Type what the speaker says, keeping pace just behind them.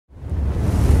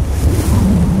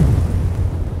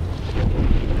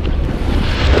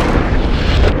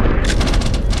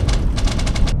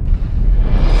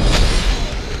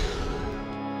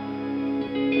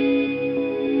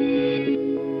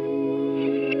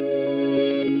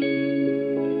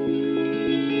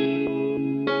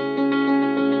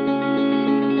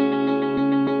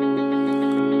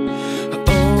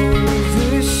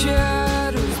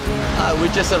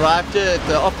just arrived here at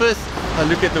the office. I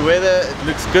look at the weather, it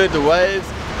looks good, the waves.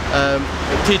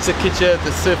 Teach the kids here at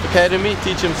the Surf Academy,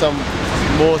 teach them some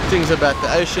more things about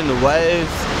the ocean, the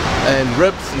waves and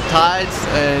ribs and tides,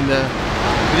 and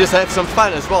we just have some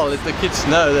fun as well. Let the kids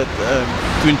know that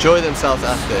to enjoy themselves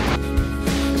out there.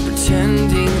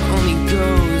 Pretending only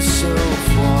goes so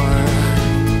far.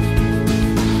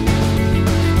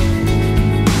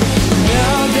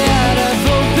 Now that I've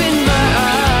opened my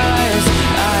eyes,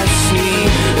 I see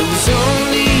it was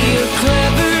only a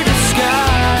clever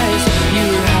disguise. You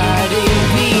were hiding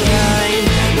behind,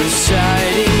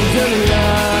 reciting the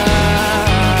lines.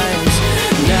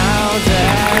 Now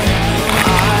that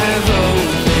I've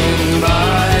opened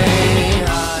my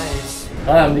eyes.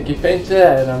 Hi, I'm Nicky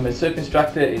Fenter and I'm a surf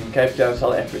instructor in Cape Town,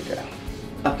 South Africa.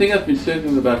 I think I've been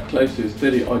surfing about close to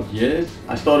 30 odd years.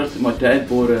 I started, my dad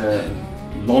bought a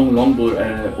longboard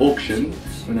at an auction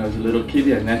when I was a little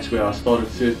kiddie, and that's where I started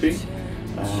surfing.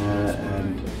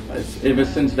 And ever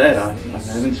since that I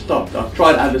haven't stopped. I've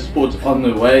tried other sports on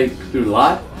the way through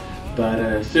life, but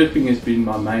surfing has been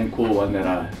my main core one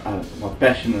that my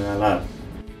passion and I love.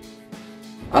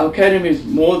 Our academy is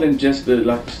more than just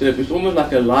like surf. It's almost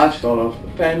like a lifestyle of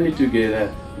family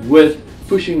together with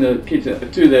pushing the kids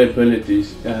to their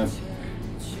abilities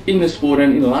in the sport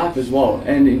and in life as well.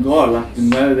 And in God, I like to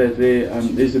know that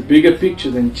there's a bigger picture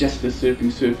than just the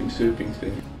surfing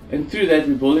thing. And through that,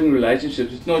 we're building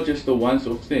relationships. It's not just a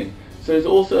one-off thing. So it's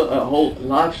also a whole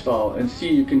lifestyle, and see,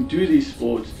 you can do these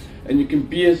sports and you can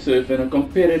be a surfer and a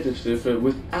competitive surfer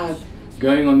without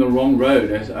going on the wrong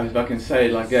road, as I can say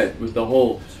it like that, with the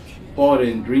whole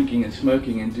party and drinking and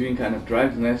smoking and doing kind of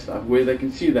drugs and that stuff, where they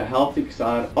can see the healthy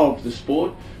side of the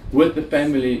sport with the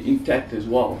family intact as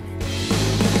well.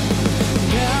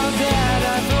 Now that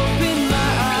I've opened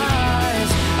my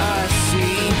eyes, I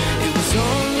see it was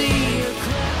only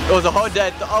a It was a hard day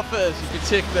at the office. You could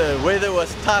check the weather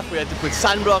was tough. We had to put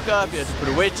sunblock up, you had to put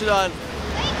a wetsuit on,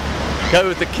 go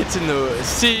with the kids in the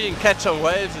sea and catch some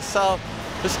waves yourself.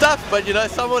 It's tough, but you know,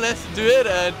 someone has to do it,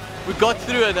 and we got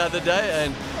through another day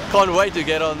and can't wait to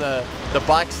get on the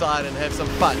bike side and have some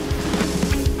fun.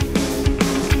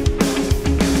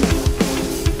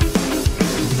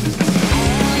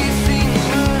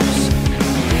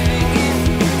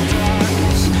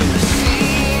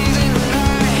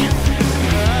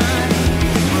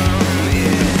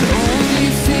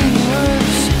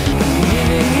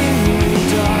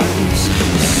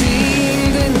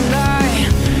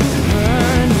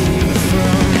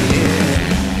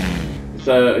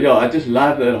 So yeah, I just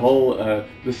love that whole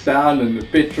the sound and the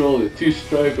petrol, the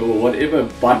two-stroke or whatever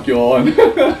bike you're on.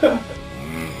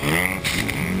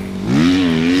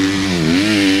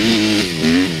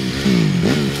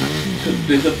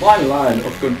 There's a fine line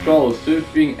of control,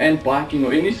 surfing and biking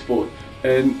or any sport,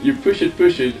 and you push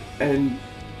it, and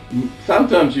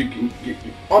sometimes you can get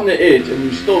on the edge and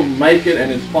you still make it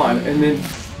and it's fine, and then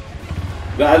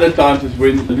the other times is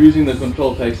when losing the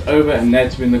control takes over, and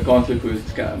that's when the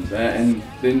consequence comes. And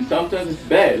then sometimes it's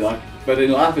bad, but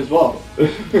in life as well.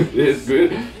 there's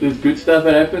good stuff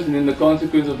that happens, and then the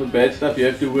consequence of the bad stuff, you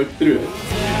have to work through it.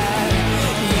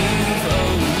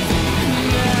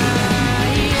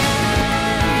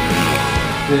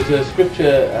 There's a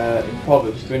scripture in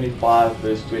Proverbs 25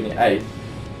 verse 28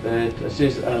 that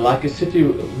says, like a city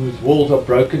whose walls are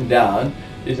broken down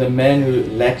is a man who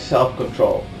lacks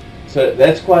self-control. So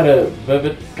that's quite a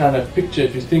vivid kind of picture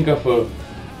if you think of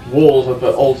walls of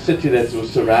an old city that was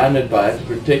surrounded by it to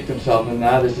protect themselves, and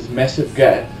now there's this massive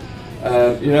gap.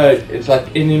 You know, it's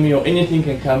like enemy or anything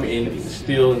can come in and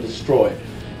steal and destroy.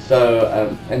 So,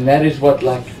 and that is what,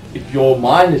 like, if your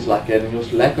mind is like that and your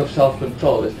lack of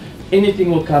self-control, is anything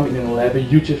will come in and will have a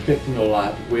huge effect in your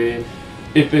life, where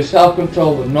if there's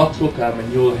self-control, the knocks will come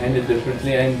and you'll handle it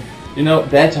differently. And you know,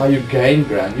 that's how you gain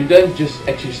ground. You don't just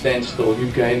actually stand still, you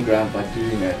gain ground by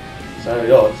doing that. So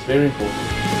yeah, it's very important.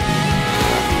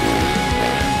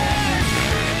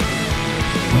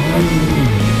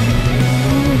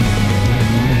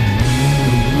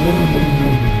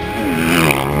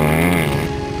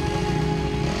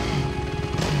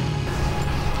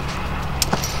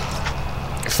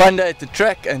 Fun day at the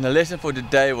track, and the lesson for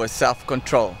today was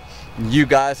self-control. You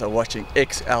guys are watching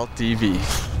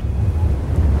XLTV.